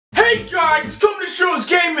Hey guys, it's Comedy Shorts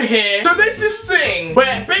Gamer here. So there's this thing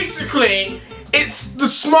where basically it's the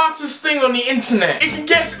smartest thing on the internet. It can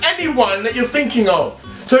guess anyone that you're thinking of.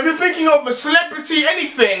 So if you're thinking of a celebrity,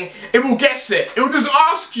 anything, it will guess it. It will just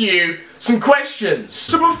ask you some questions.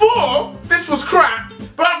 So before, this was crap,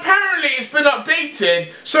 but apparently it's been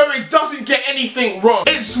updated so it doesn't get anything wrong.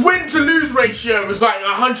 Its win to lose ratio was like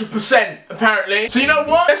 100% apparently. So you know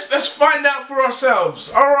what? Let's find out for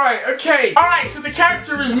ourselves. Alright, okay. Alright, so the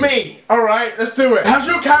character is me. Alright, let's do it. Has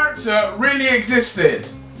your character really existed?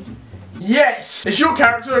 Yes. Is your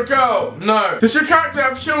character a girl? No. Does your character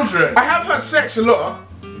have children? I have had sex a lot.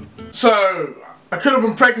 So, I could have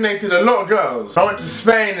impregnated a lot of girls. I went to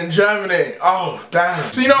Spain and Germany. Oh,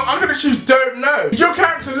 damn. So, you know, I'm gonna choose don't know. Is your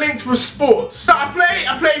character linked with sports? So, I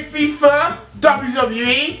play FIFA,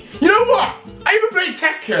 WWE. You know what? I even play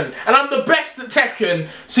Tekken, and I'm the best at Tekken.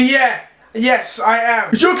 So, yeah. Yes, I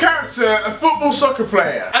am. Is your character a football soccer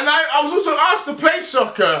player? And I was also asked to play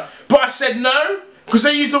soccer, but I said no, because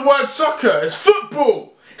they use the word soccer. It's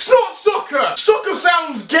football. It's not soccer. Soccer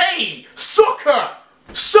sounds gay. Soccer.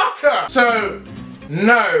 Sucker! So,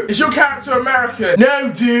 no. Is your character American?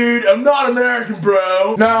 No, dude, I'm not American,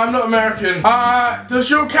 bro. No, I'm not American. Does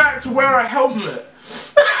your character wear a helmet?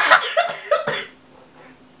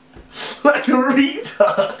 Like a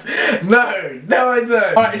retard. No, I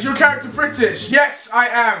don't. Alright, is your character British? Yes, I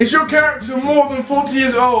am. Is your character more than 40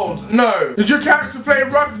 years old? No. Does your character play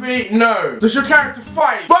rugby? No. Does your character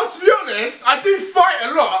fight? Well, to be honest, I do fight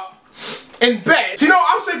a lot. In bed? So you know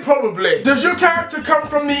what, I'll say probably. Does your character come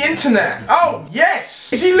from the internet? Oh,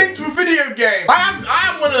 yes. Is he linked to a video game? I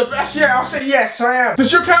am one of the best. Yeah, I'll say yes, I am.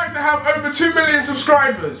 Does your character have over 2 million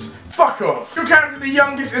subscribers? Fuck off. Is your character the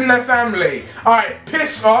youngest in their family? Alright,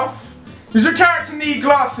 piss off. Does your character need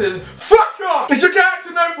glasses? Fuck off. Is your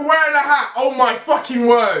character known for wearing a hat? Oh my fucking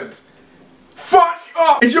word. Fuck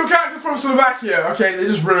off. Is your character from Slovakia? Okay, they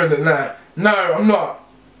just ruined it now. No, I'm not.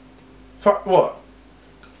 Fuck what?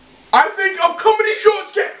 I think of Comedy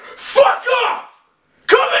Shorts get fuck off!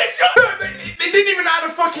 Comedy Shorts! No, they didn't even add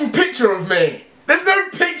a fucking picture of me. There's no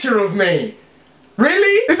picture of me.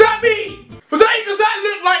 Really? Is that me? Does that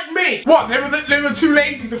look like me? What? They were too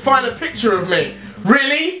lazy to find a picture of me.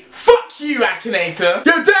 Really? Fuck you, Akinator.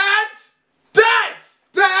 Yo, Dad!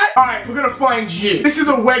 Alright, we're gonna find you. This is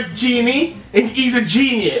a web genie, and he's a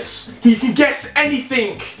genius. He can guess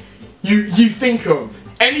anything you think of.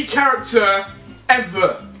 Any character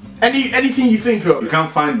ever. Anything you think of. You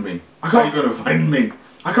can't find me. How are you gonna find me?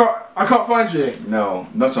 I can't find you. No,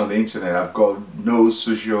 not on the internet. I've got no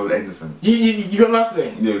social anything. You got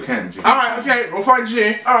nothing? No, you can't. Alright, okay, we'll find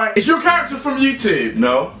you. Alright. Is your character from YouTube?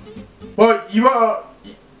 No. Well, you are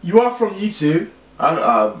from YouTube.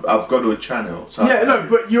 I've got a channel. So yeah, no,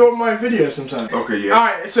 but you're on my videos sometimes. Okay, yes.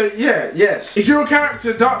 Alright, so yeah, yes. Is your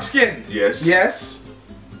character dark skinned? Yes. Yes.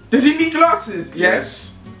 Does he need glasses?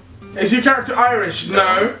 Yes. Is your character Irish?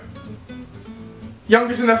 No.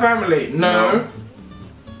 Youngest in the family? No.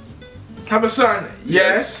 Have a son?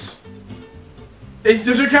 Yes.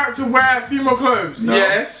 Does your character wear female clothes? No.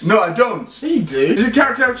 Yes. No, I don't. Yeah, you do. Does your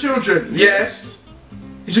character have children? Yes.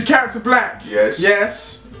 Is your character black? Yes.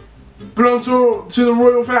 Yes. Belong to the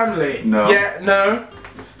royal family? No. Yeah, no.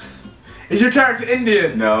 Is your character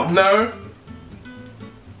Indian? No. No.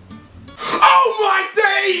 Oh my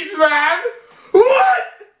days, man! What?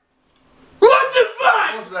 What the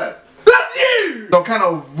fuck? What's that? That's you! Some kind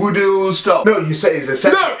of voodoo stuff. No, you say it's a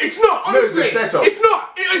setup. No, it's not, honestly. No, it's a setup. It's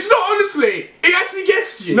not, honestly. It actually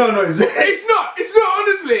guessed you. No, it's not,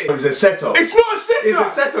 honestly. It's a setup. It's not a setup. It's a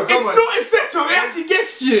setup, come on. It's not a setup, they actually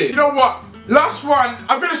guessed you. You know what? Last one,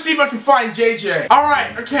 I'm gonna see if I can find JJ.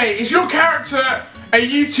 Alright, okay, is your character a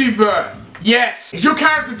YouTuber? Yes. Is your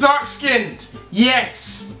character dark skinned?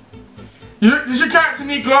 Yes. Does your character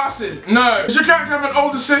need glasses? No. Does your character have an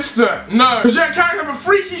older sister? No. Does your character have a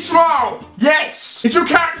freaky smile? Yes. Is your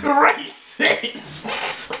character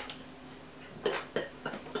racist?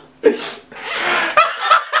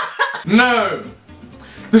 No.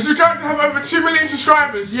 Does your character have over 2 million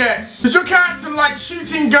subscribers? Yes. Does your character like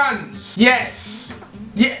shooting guns? Yes.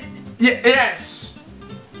 Yes.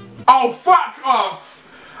 Oh, fuck off.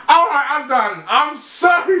 Alright, I'm done. I'm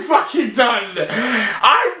so fucking done.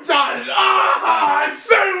 I'm done. Ah, it's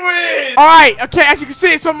so weird. Alright, okay, as you can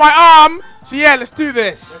see, it's on my arm. So yeah, let's do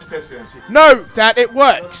this. Let's test it and see. No, Dad, it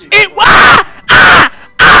works. It